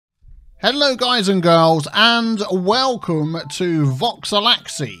Hello guys and girls, and welcome to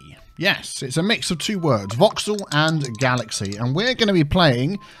Voxelaxy. Yes, it's a mix of two words, Voxel and Galaxy, and we're going to be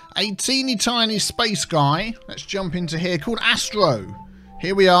playing a teeny tiny space guy. Let's jump into here, called Astro.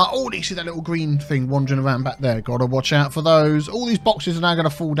 Here we are. Oh, you see that little green thing wandering around back there? Gotta watch out for those. All these boxes are now going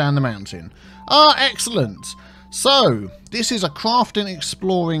to fall down the mountain. Ah, excellent. So, this is a crafting,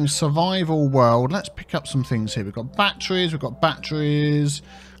 exploring, survival world. Let's pick up some things here. We've got batteries,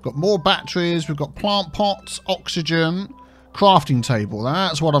 got more batteries, we've got plant pots, oxygen, crafting table.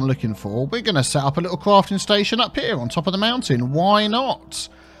 That's what I'm looking for. We're going to set up a little crafting station up here on top of the mountain. Why not?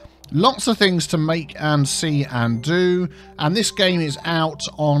 Lots of things to make and see and do. And this game is out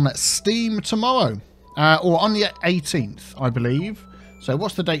on Steam tomorrow. Or on the 18th, I believe. So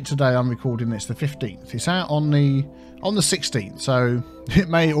what's the date today? I'm recording this, the 15th. It's out on the 16th, so it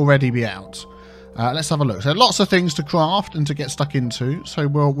may already be out. Let's have a look. So lots of things to craft and to get stuck into. So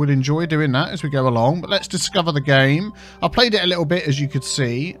we'll enjoy doing that as we go along. But let's discover the game. I played it a little bit, as you could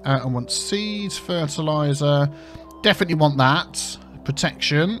see. I want seeds, fertilizer. Definitely want that.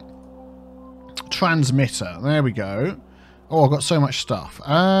 Protection. Transmitter. There we go. Oh, I've got so much stuff.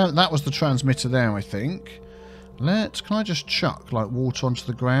 That was the transmitter there, I think. Can I just chuck like water onto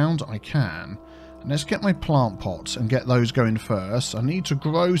the ground? I can. And let's get my plant pots and get those going first. I need to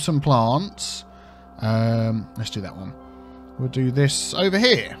grow some plants. Let's do that one. We'll do this over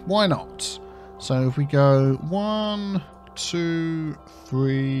here. Why not? So if we go 1, 2,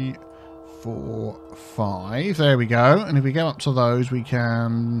 3, 4, 5. There we go. And if we go up to those, we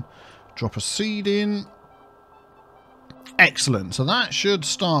can drop a seed in. Excellent. So that should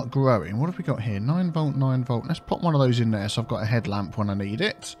start growing. What have we got here? 9 volt, 9 volt. Let's pop one of those in there so I've got a headlamp when I need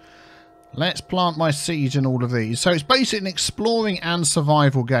it. Let's plant my seeds in all of these. So it's basically an exploring and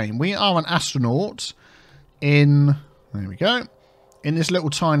survival game. We are an astronaut in... There we go. In this little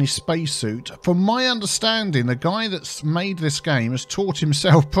tiny spacesuit. From my understanding, the guy that's made this game has taught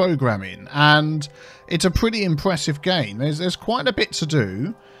himself programming. And it's a pretty impressive game. There's quite a bit to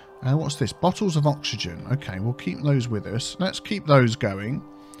do. What's this? Bottles of oxygen. Okay, we'll keep those with us. Let's keep those going.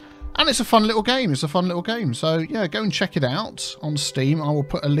 And it's a fun little game. It's a fun little game. So, yeah, go and check it out on Steam. I will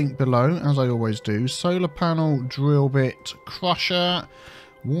put a link below, as I always do. Solar panel, drill bit, crusher,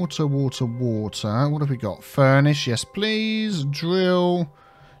 water, water, water. What have we got? Furnace, yes, please. Drill.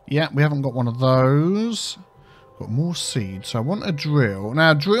 Yeah, we haven't got one of those. Got more seeds. So I want a drill.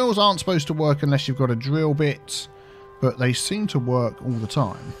 Now, drills aren't supposed to work unless you've got a drill bit, but they seem to work all the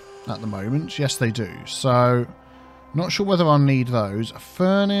time at the moment. Yes, they do. So... not sure whether I'll need those. A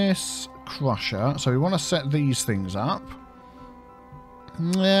furnace, crusher. So we want to set these things up.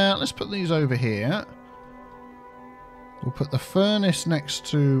 Yeah, let's put these over here. We'll put the furnace next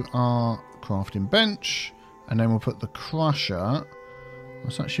to our crafting bench. And then we'll put the crusher.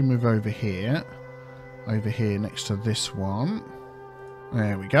 Let's actually move over here. Over here next to this one.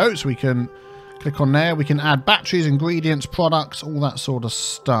 There we go. So we can click on there. We can add batteries, ingredients, products, all that sort of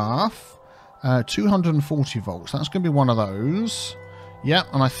stuff. 240 volts. That's going to be one of those. Yep,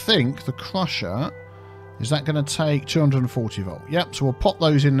 and I think the crusher, is that going to take 240 volt? Yep, so we'll pop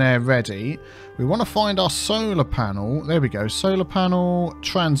those in there ready. We want to find our solar panel. There we go. Solar panel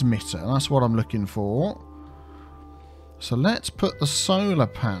transmitter. That's what I'm looking for. So let's put the solar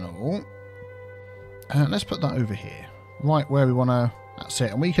panel. Let's put that over here. Right where we want to... That's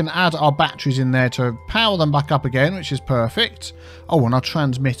it. And we can add our batteries in there to power them back up again, which is perfect. Oh, and our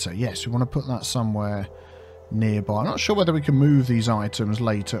transmitter. Yes, we want to put that somewhere nearby. I'm not sure whether we can move these items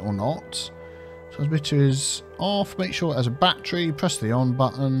later or not. Transmitter is off. Make sure it has a battery. Press the on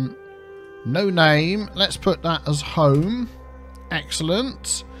button. No name. Let's put that as home.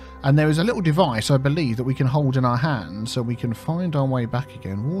 Excellent. And there is a little device, I believe, that we can hold in our hand so we can find our way back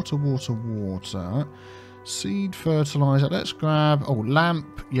again. Water, water, water. Seed, fertilizer. Let's grab... oh,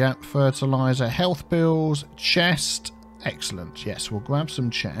 lamp. Yep, fertilizer. Health bills. Chest. Excellent. Yes, we'll grab some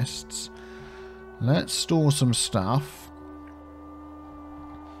chests. Let's store some stuff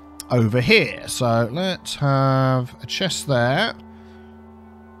over here. So let's have a chest there.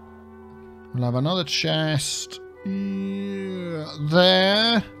 We'll have another chest there.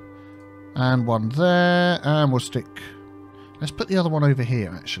 And one there. And we'll stick... let's put the other one over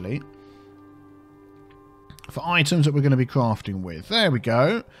here, actually. For items that we're going to be crafting with. There we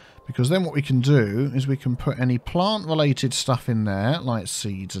go. Because then what we can do is we can put any plant-related stuff in there, like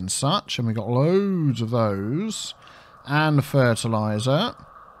seeds and such. And we've got loads of those. And fertilizer.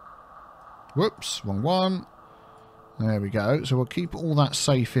 Whoops, wrong one. There we go. So we'll keep all that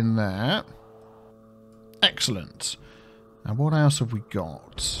safe in there. Excellent. And what else have we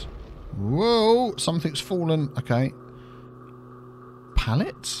got? Whoa, something's fallen. Okay.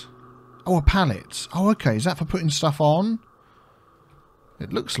 Pallet? Oh, a pallet. Oh, okay. Is that for putting stuff on?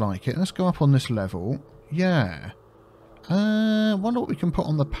 It looks like it. Let's go up on this level. Yeah. Wonder what we can put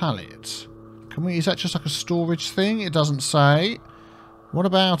on the pallet. Can we? Is that just like a storage thing? It doesn't say. What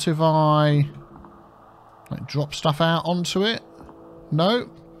about if I like drop stuff out onto it? No.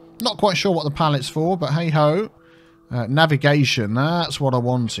 Not quite sure what the pallet's for, but hey ho. Navigation. That's what I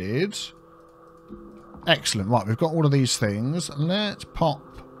wanted. Excellent. Right, we've got all of these things. Let's pop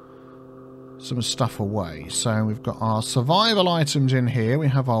some stuff away. So we've got our survival items in here. We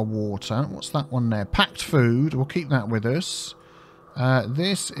have our water. What's that one there? Packed food. We'll keep that with us.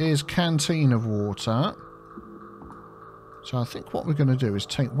 This is canteen of water. So I think what we're going to do is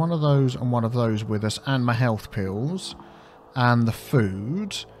take one of those and one of those with us, and my health pills and the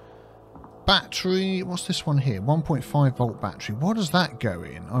food. Battery, what's this one here? 1.5 volt battery. What does that go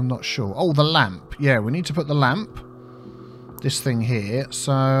in? I'm not sure. Oh, the lamp. Yeah, we need to put the lamp. This thing here.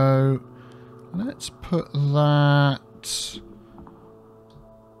 So let's put that...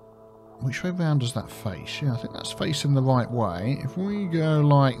 Which way round does that face? Yeah, I think that's facing the right way. If we go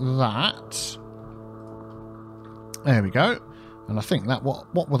like that... There we go. And I think that...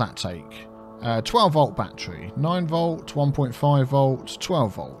 What will that take? 12 volt battery. 9 volt, 1.5 volts,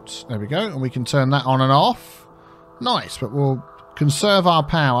 12 volts. There we go. And we can turn that on and off. Nice, but we'll conserve our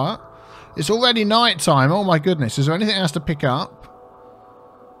power. It's already night time. Oh my goodness. Is there anything else to pick up?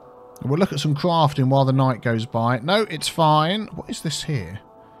 We'll look at some crafting while the night goes by. No, it's fine. What is this here?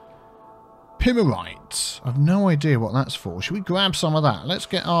 Pimmerite. I've no idea what that's for. Should we grab some of that? Let's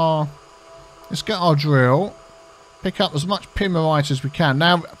get our drill. Pick up as much pimmerite as we can.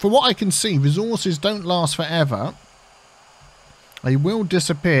 Now, for what I can see, resources don't last forever. They will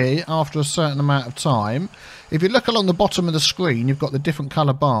disappear after a certain amount of time. If you look along the bottom of the screen, you've got the different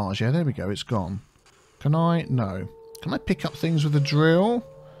colour bars. Yeah, there we go. It's gone. Can I? No. Can I pick up things with a drill?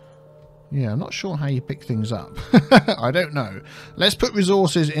 Yeah, I'm not sure how you pick things up. I don't know. Let's put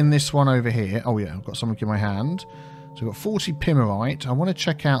resources in this one over here. Oh, yeah, I've got something in my hand. So we've got 40 pimmerite. I want to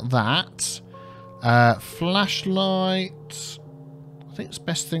check out that. Flashlight. I think it's the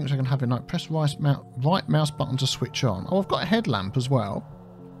best thing which I can have in night. Press right mouse button to switch on. Oh, I've got a headlamp as well.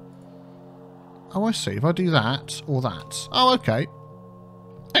 Oh, I see. If I do that or that. Oh, okay.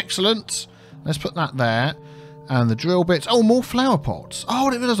 Excellent. Let's put that there. And the drill bits. Oh, more flower pots. Oh,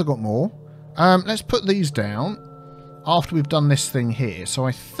 I didn't realise I got more. Let's put these down after we've done this thing here. So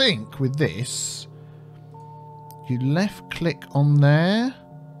I think with this, you left click on there.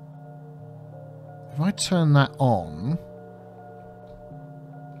 If I turn that on...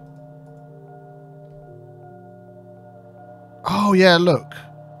 Oh, yeah, look.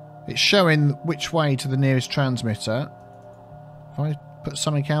 It's showing which way to the nearest transmitter. If I put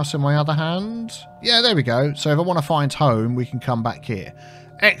something else in my other hand... Yeah, there we go. So if I want to find home, we can come back here.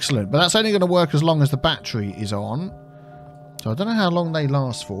 Excellent. But that's only going to work as long as the battery is on. So I don't know how long they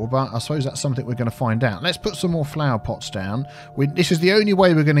last for, but I suppose that's something we're going to find out. Let's put some more flower pots down. This is the only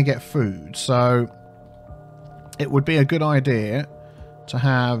way we're going to get food, so... It would be a good idea to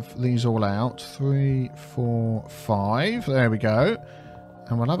have these all out. 3, 4, 5. There we go.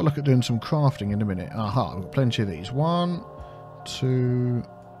 And we'll have a look at doing some crafting in a minute. Aha, we've got plenty of these. 1, 2,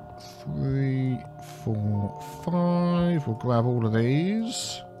 3, 4, 5. We'll grab all of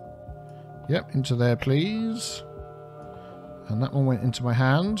these. Yep, into there, please. And that one went into my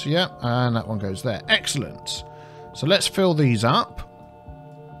hand. Yep, and that one goes there. Excellent. So let's fill these up.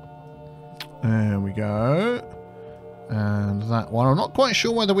 There we go. And that one. I'm not quite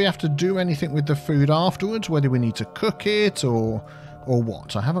sure whether we have to do anything with the food afterwards, whether we need to cook it or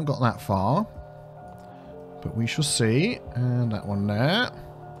what. I haven't got that far. But we shall see. And that one there.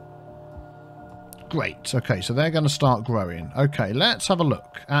 Great. Okay, so they're going to start growing. Okay, let's have a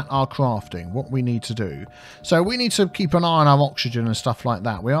look at our crafting, what we need to do. So we need to keep an eye on our oxygen and stuff like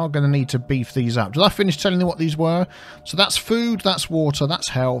that. We are going to need to beef these up. Did I finish telling you what these were? So that's food, that's water, that's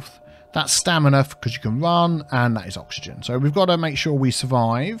health. That's stamina because you can run, and that is oxygen. So we've got to make sure we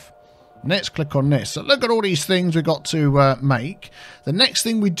survive. Let's click on this. So look at all these things we've got to make. The next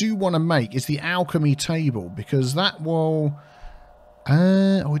thing we do want to make is the alchemy table, because that will...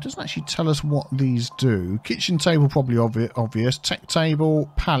 oh, it doesn't actually tell us what these do. Kitchen table, probably obvious. Tech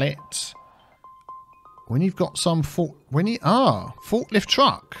table, pallet. When you've got some... forklift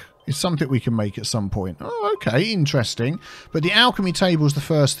truck. Is something we can make at some point. Oh, okay, interesting. But the alchemy table is the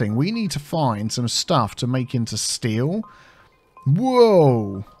first thing. We need to find some stuff to make into steel.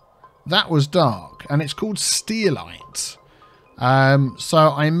 Whoa! That was dark. And it's called steelite. So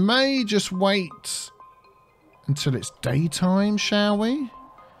I may just wait until it's daytime, shall we?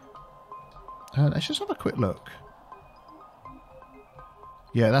 Let's just have a quick look.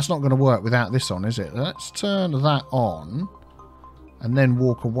 Yeah, that's not going to work without this on, is it? Let's turn that on and then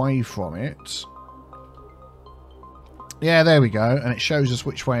walk away from it. Yeah, there we go. And it shows us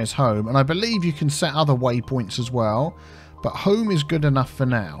which way is home. And I believe you can set other waypoints as well. But home is good enough for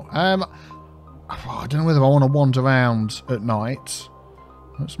now. I don't know whether I want to wander around at night.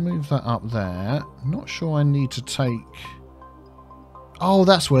 Let's move that up there. I'm not sure I need to take... Oh,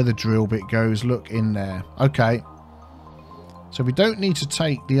 that's where the drill bit goes. Look, in there. Okay. So we don't need to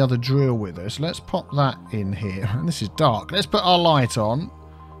take the other drill with us. Let's pop that in here. And this is dark. Let's put our light on.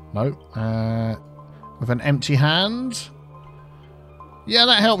 No. With an empty hand. Yeah,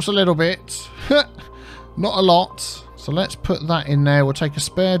 that helps a little bit. Not a lot. So let's put that in there. We'll take a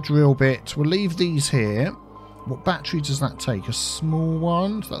spare drill bit. We'll leave these here. What battery does that take? A small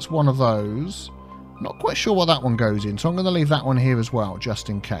one. So that's one of those. Not quite sure what that one goes in. So I'm going to leave that one here as well, just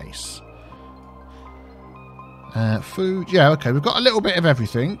in case. Food. Yeah, okay. We've got a little bit of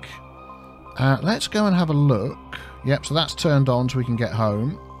everything. Let's go and have a look. Yep, so that's turned on so we can get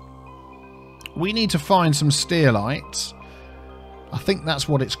home. We need to find some steelite. I think that's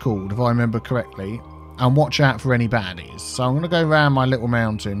what it's called, if I remember correctly. And watch out for any baddies. So I'm going to go around my little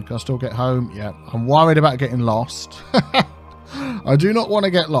mountain. Can I still get home? Yeah. I'm worried about getting lost. I do not want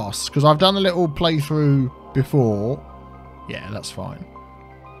to get lost, because I've done a little playthrough before. Yeah, that's fine.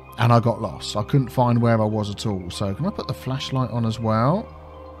 And I got lost. I couldn't find where I was at all. So can I put the flashlight on as well?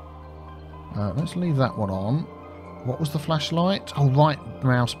 Let's leave that one on. What was the flashlight? Oh, right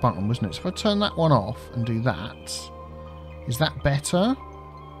mouse button, wasn't it? So if I turn that one off and do that, is that better?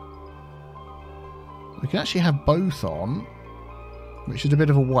 We can actually have both on, which is a bit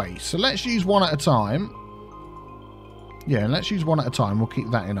of a waste. So let's use one at a time. Yeah, let's use one at a time. We'll keep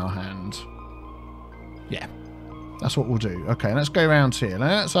that in our hand. Yeah. That's what we'll do. Okay, let's go around here.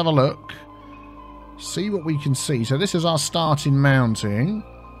 Let's have a look. See what we can see. So this is our starting mounting.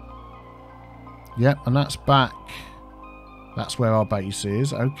 Yep, and that's back. That's where our base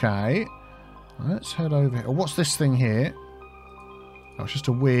is. Okay. Let's head over here. Oh, what's this thing here? Oh, it's just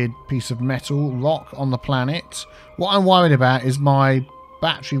a weird piece of metal rock on the planet. What I'm worried about is my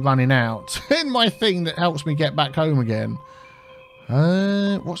battery running out in my thing that helps me get back home again.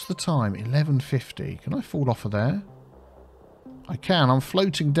 What's the time? 11:50. Can I fall off of there? I can. I'm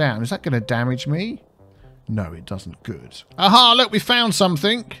floating down. Is that going to damage me? No, it doesn't. Good. Aha! Look, we found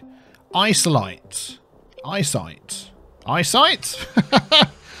something. Isolite. Eyesight. Eyesight?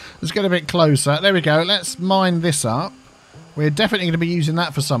 Let's get a bit closer. There we go. Let's mine this up. We're definitely going to be using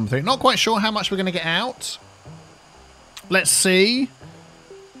that for something. Not quite sure how much we're going to get out. Let's see.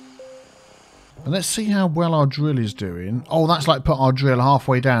 And let's see how well our drill is doing. Oh, that's like put our drill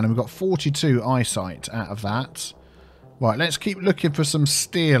halfway down. And we've got 42 eyesight out of that. Right, let's keep looking for some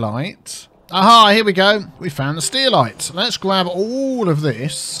steelite. Aha, here we go. We found the steelite. Let's grab all of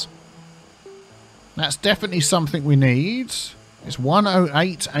this. That's definitely something we need. It's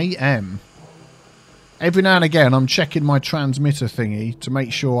 1:08 AM. Every now and again, I'm checking my transmitter thingy to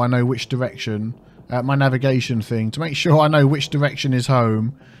make sure I know which direction, my navigation thing, to make sure I know which direction is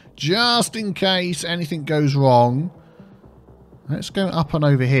home, just in case anything goes wrong. Let's go up and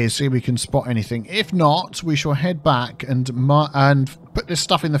over here, see if we can spot anything. If not, we shall head back and put this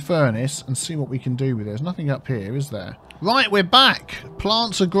stuff in the furnace and see what we can do with it. There's nothing up here, is there? Right, we're back.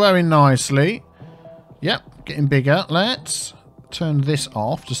 Plants are growing nicely. Yep, getting bigger. Let's turn this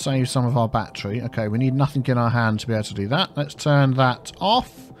off to save some of our battery. Okay, we need nothing in our hand to be able to do that. Let's turn that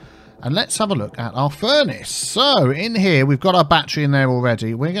off. And let's have a look at our furnace. So, in here, we've got our battery in there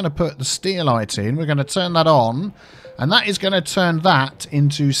already. We're going to put the steelite in. We're going to turn that on. And that is going to turn that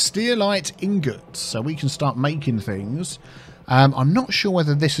into steelite ingots. So we can start making things. I'm not sure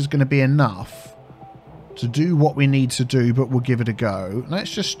whether this is going to be enough to do what we need to do, but we'll give it a go. Let's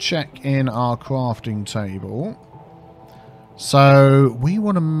just check in our crafting table. So, we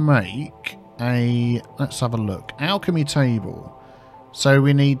want to make a... Let's have a look. Alchemy table. So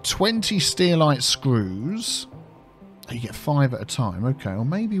we need 20 steelite screws. Oh, you get 5 at a time. Okay, well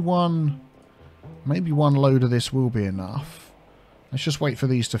maybe one load of this will be enough. Let's just wait for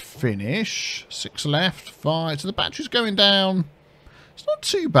these to finish. 6 left, 5. So the battery's going down. It's not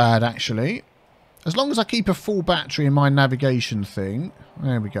too bad actually. As long as I keep a full battery in my navigation thing.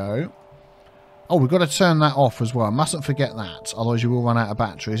 There we go. Oh, we've got to turn that off as well. Mustn't forget that. Otherwise you will run out of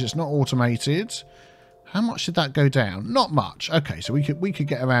batteries. It's not automated. How much did that go down? Not much. Okay, so we could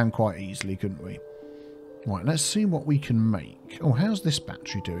get around quite easily, couldn't we? Right, let's see what we can make. Oh, how's this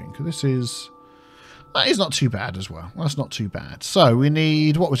battery doing? Because that is not too bad as well. That's not too bad. So we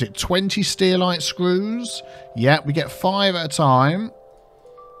need, what was it, 20 steelite screws? Yeah, we get 5 at a time.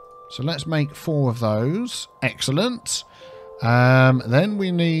 So let's make 4 of those. Excellent. Then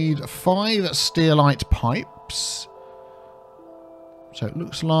we need 5 steelite pipes. So it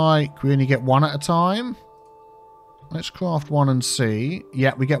looks like we only get 1 at a time. Let's craft 1 and see.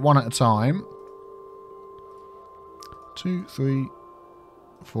 Yeah, we get 1 at a time. 2, 3,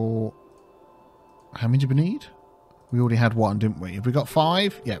 4. How many do we need? We already had 1, didn't we? Have we got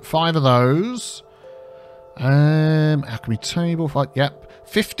 5? Yeah, 5 of those. Alchemy table. 5, yep.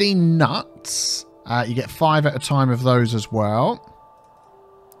 15 nuts. You get 5 at a time of those as well.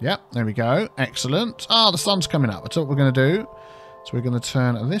 Yep, there we go. Excellent. Ah, the sun's coming up. That's what we're going to do. So we're going to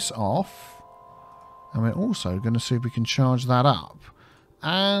turn this off. And we're also going to see if we can charge that up.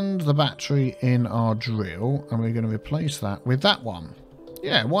 And the battery in our drill. And we're going to replace that with that one.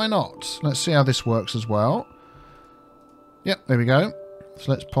 Yeah, why not? Let's see how this works as well. Yep, there we go.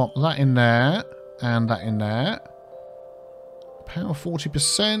 So let's pop that in there. And that in there. Power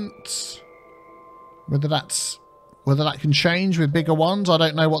 40%. Whether that can change with bigger ones, I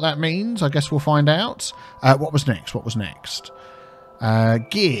don't know what that means. I guess we'll find out. What was next? What was next?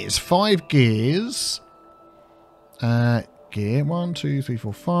 Gears. 5 gears. Gear. 1, 2, 3,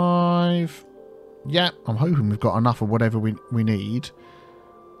 4, 5. Yeah, I'm hoping we've got enough of whatever we need.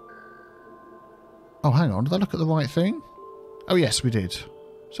 Oh, hang on. Did I look at the right thing? Oh, yes, we did.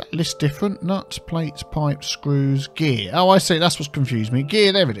 Is that list different? Nuts, plates, pipes, screws, gear. Oh, I see. That's what's confused me.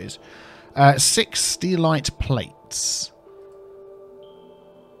 Gear, there it is. 6 steelite plates.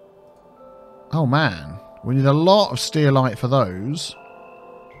 Oh, man. We need a lot of steelite for those.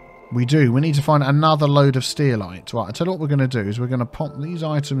 We do. We need to find another load of steelite. Right, I'll tell you what we're going to do is we're going to pop these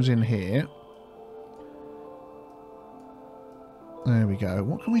items in here. There we go.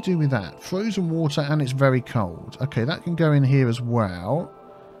 What can we do with that? Frozen water and it's very cold. Okay, that can go in here as well.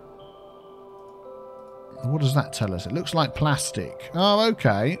 What does that tell us? It looks like plastic. Oh,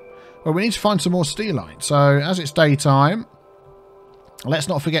 okay. Well, we need to find some more steelite. So, as it's daytime, let's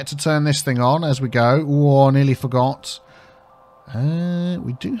not forget to turn this thing on as we go. Oh, I nearly forgot.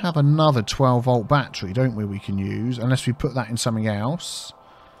 We do have another 12-volt battery, don't we, we can use, unless we put that in something else.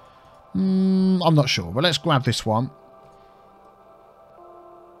 I'm not sure, but let's grab this one.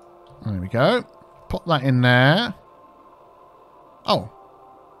 There we go. Pop that in there. Oh.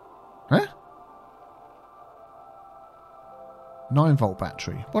 Huh? 9-volt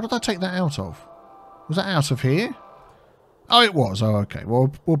battery. What did I take that out of? Was that out of here? Oh, it was. Oh, okay.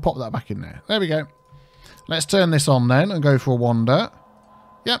 Well, we'll pop that back in there. There we go. Let's turn this on then and go for a wander.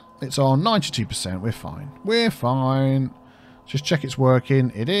 Yep, it's on 92%. We're fine. We're fine. Just check it's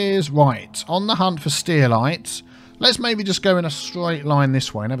working. It is. Right. On the hunt for steelite. Let's maybe just go in a straight line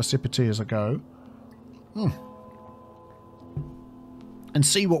this way and have a sip of tea as I go. And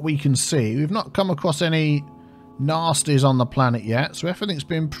see what we can see. We've not come across any nasties on the planet yet, so everything's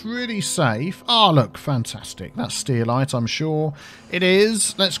been pretty safe. Oh, look, fantastic. That's steelite, I'm sure. It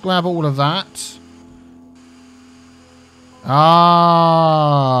is. Let's grab all of that.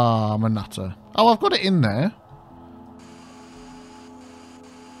 Ah, I'm a nutter. Oh, I've got it in there.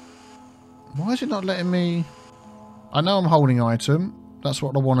 Why is it not letting me... I know I'm holding item. That's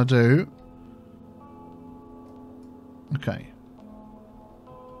what I want to do. Okay.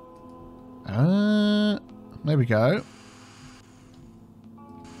 There we go.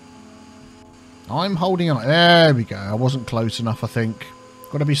 I'm holding on. There we go. I wasn't close enough, I think.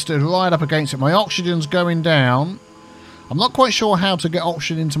 Got to be stood right up against it. My oxygen's going down. I'm not quite sure how to get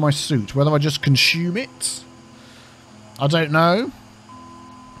oxygen into my suit. Whether I just consume it. I don't know.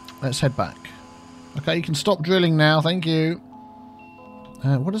 Let's head back. Okay, you can stop drilling now. Thank you.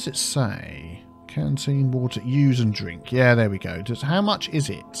 What does it say? Canteen water. Use and drink. Yeah, there we go. How much is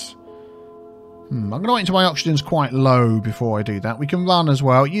it? I'm going to wait until my oxygen's quite low before I do that. We can run as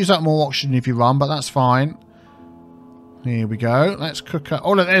well. Use up more oxygen if you run, but that's fine. Here we go. Let's cook up.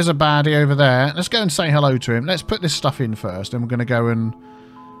 Oh, look, there's a baddie over there. Let's go and say hello to him. Let's put this stuff in first. Then we're going to go and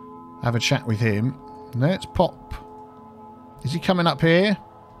have a chat with him. Let's pop. Is he coming up here?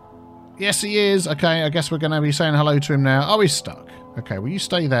 Yes, he is. Okay, I guess we're going to be saying hello to him now. Oh, he's stuck. Okay, will you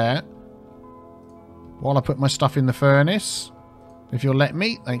stay there while I put my stuff in the furnace? If you'll let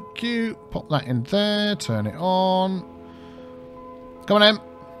me. Thank you. Pop that in there. Turn it on. Come on, Em.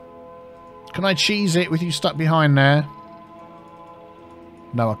 Can I cheese it with you stuck behind there?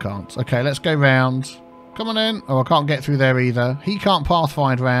 No, I can't. Okay, let's go round. Come on in. Oh, I can't get through there either. He can't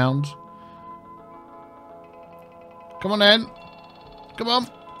pathfind round. Come on in. Come on.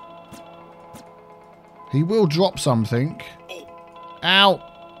 He will drop something. Ow.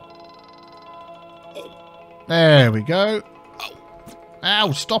 There we go.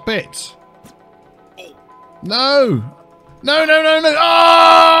 Ow, stop it. No. No, no, no, no.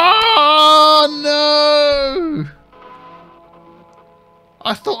 Oh, no.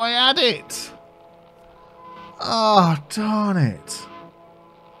 I thought I had it. Oh, darn it.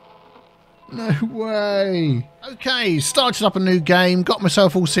 No way. Okay, started up a new game, got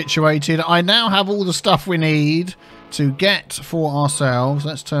myself all situated. I now have all the stuff we need to get for ourselves.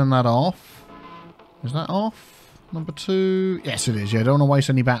 Let's turn that off. Is that off? Number 2. Yes, it is. Yeah, don't want to waste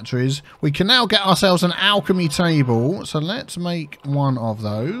any batteries. We can now get ourselves an alchemy table. So let's make one of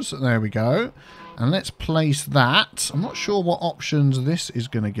those. There we go. And let's place that. I'm not sure what options this is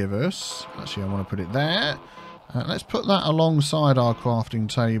going to give us. Actually, I want to put it there. Let's put that alongside our crafting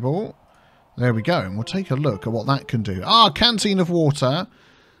table. There we go. And we'll take a look at what that can do. Ah, canteen of water.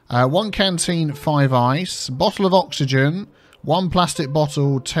 1 canteen, 5 ice. Bottle of oxygen. 1 plastic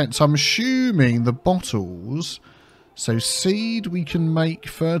bottle, 10. So I'm assuming the bottles... So seed, we can make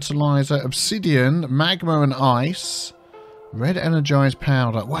fertilizer, obsidian, magma and ice, red energized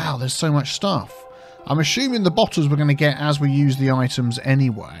powder. Wow, there's so much stuff. I'm assuming the bottles we're going to get as we use the items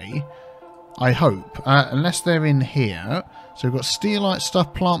anyway. I hope. Unless they're in here. So we've got steelite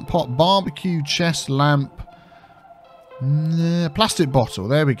stuff, plant pot, barbecue, chest, lamp, plastic bottle.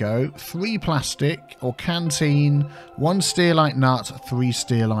 There we go. 3 plastic or canteen, 1 steelite nut, 3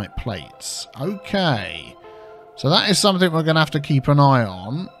 steelite plates. Okay. So that is something we're going to have to keep an eye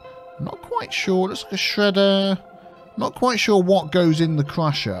on. Not quite sure. Looks like a shredder. Not quite sure what goes in the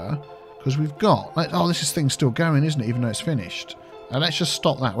crusher. Because we've got... Oh, this thing's still going, isn't it? Even though it's finished. Let's just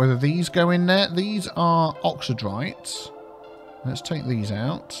stop that. Whether these go in there. These are oxidrites. Let's take these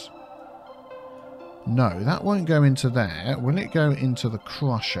out. No, that won't go into there. Will it go into the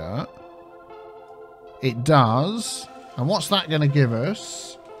crusher? It does. And what's that going to give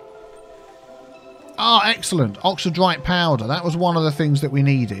us? Ah, excellent. Oxidrite powder. That was one of the things that we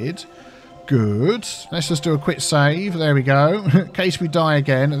needed. Good. Let's just do a quick save. There we go. In case we die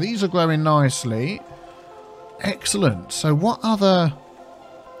again. These are growing nicely. Excellent. So what other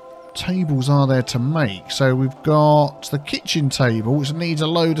tables are there to make? So we've got the kitchen table, which needs a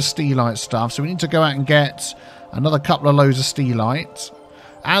load of steelite stuff. So we need to go out and get another couple of loads of steelite.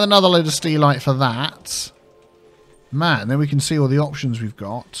 And another load of steelite for that. Man, then we can see all the options we've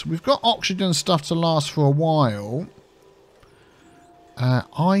got. We've got oxygen stuff to last for a while.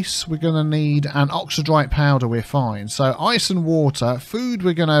 Ice we're going to need, and oxidrite powder we're fine. So ice and water. Food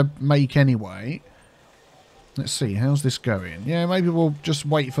we're going to make anyway. Let's see, how's this going? Yeah, maybe we'll just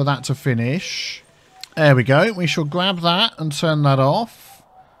wait for that to finish. There we go. We shall grab that and turn that off.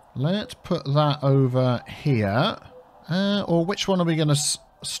 Let's put that over here. Or which one are we going to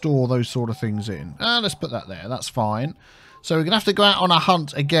store those sort of things in? Let's put that there. That's fine. So we're going to have to go out on a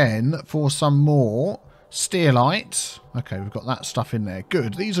hunt again for some more steelite. Okay, we've got that stuff in there.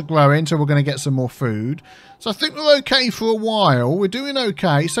 Good. These are growing, so we're going to get some more food. So I think we're okay for a while. We're doing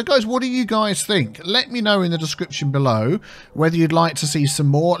okay. So guys, what do you guys think? Let me know in the description below whether you'd like to see some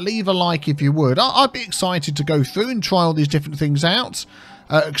more. Leave a like if you would. I'd be excited to go through and try all these different things out.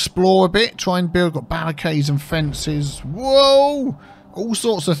 Explore a bit. Try and build. Got barricades and fences. Whoa! All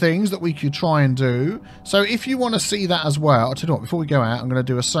sorts of things that we could try and do. So if you want to see that as well, I'll tell you what, before we go out, I'm going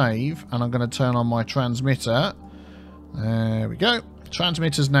to do a save and I'm going to turn on my transmitter. There we go.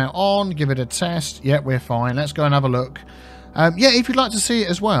 Transmitter's now on. Give it a test. Yep, we're fine. Let's go and have a look. Yeah, if you'd like to see it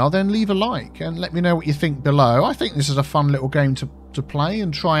as well, then leave a like and let me know what you think below. I think this is a fun little game to play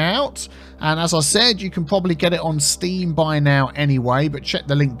and try out. And as I said, you can probably get it on Steam by now anyway, but check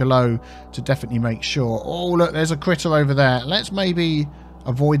the link below to definitely make sure. Oh, look, there's a critter over there. Let's maybe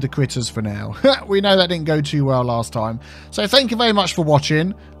avoid the critters for now. We know that didn't go too well last time. So thank you very much for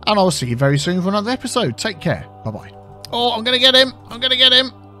watching, and I'll see you very soon for another episode. Take care. Bye-bye. Oh, I'm going to get him. I'm going to get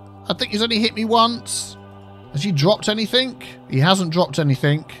him. I think he's only hit me once. Has he dropped anything? He hasn't dropped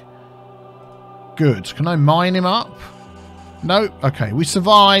anything. Good. Can I mine him up? No? Okay, we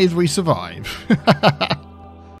survived. We survived.